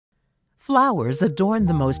Flowers adorn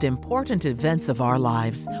the most important events of our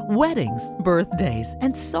lives, weddings, birthdays,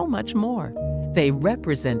 and so much more. They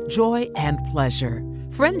represent joy and pleasure,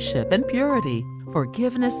 friendship and purity,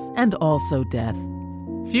 forgiveness and also death.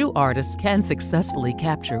 Few artists can successfully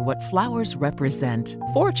capture what flowers represent.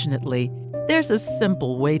 Fortunately, there's a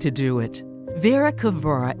simple way to do it. Vera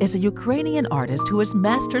Kavura is a Ukrainian artist who has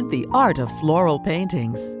mastered the art of floral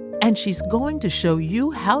paintings. And she's going to show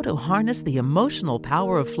you how to harness the emotional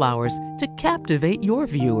power of flowers to captivate your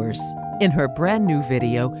viewers. In her brand new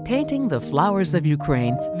video, Painting the Flowers of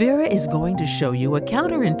Ukraine, Vera is going to show you a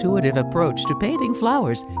counterintuitive approach to painting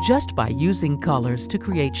flowers just by using colors to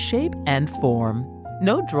create shape and form.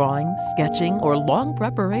 No drawing, sketching, or long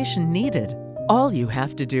preparation needed. All you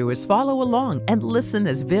have to do is follow along and listen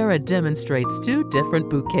as Vera demonstrates two different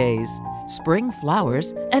bouquets, spring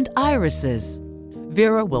flowers and irises.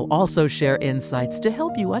 Vera will also share insights to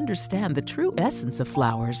help you understand the true essence of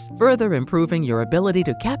flowers, further improving your ability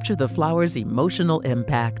to capture the flower's emotional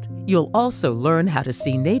impact. You'll also learn how to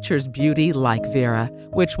see nature's beauty like Vera,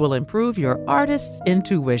 which will improve your artist's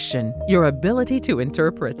intuition, your ability to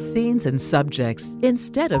interpret scenes and subjects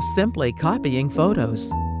instead of simply copying photos.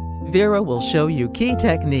 Vera will show you key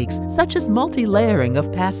techniques such as multi-layering of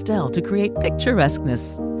pastel to create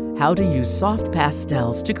picturesqueness, how to use soft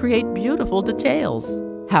pastels to create beautiful details,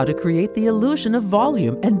 how to create the illusion of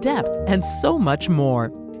volume and depth, and so much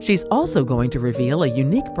more. She's also going to reveal a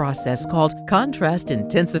unique process called contrast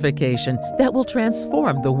intensification that will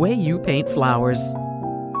transform the way you paint flowers.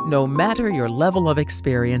 No matter your level of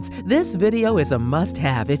experience, this video is a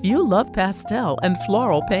must-have if you love pastel and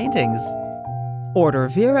floral paintings. Order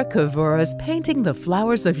Vera Kavura's Painting the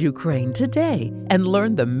Flowers of Ukraine today and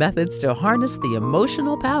learn the methods to harness the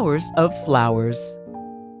emotional powers of flowers.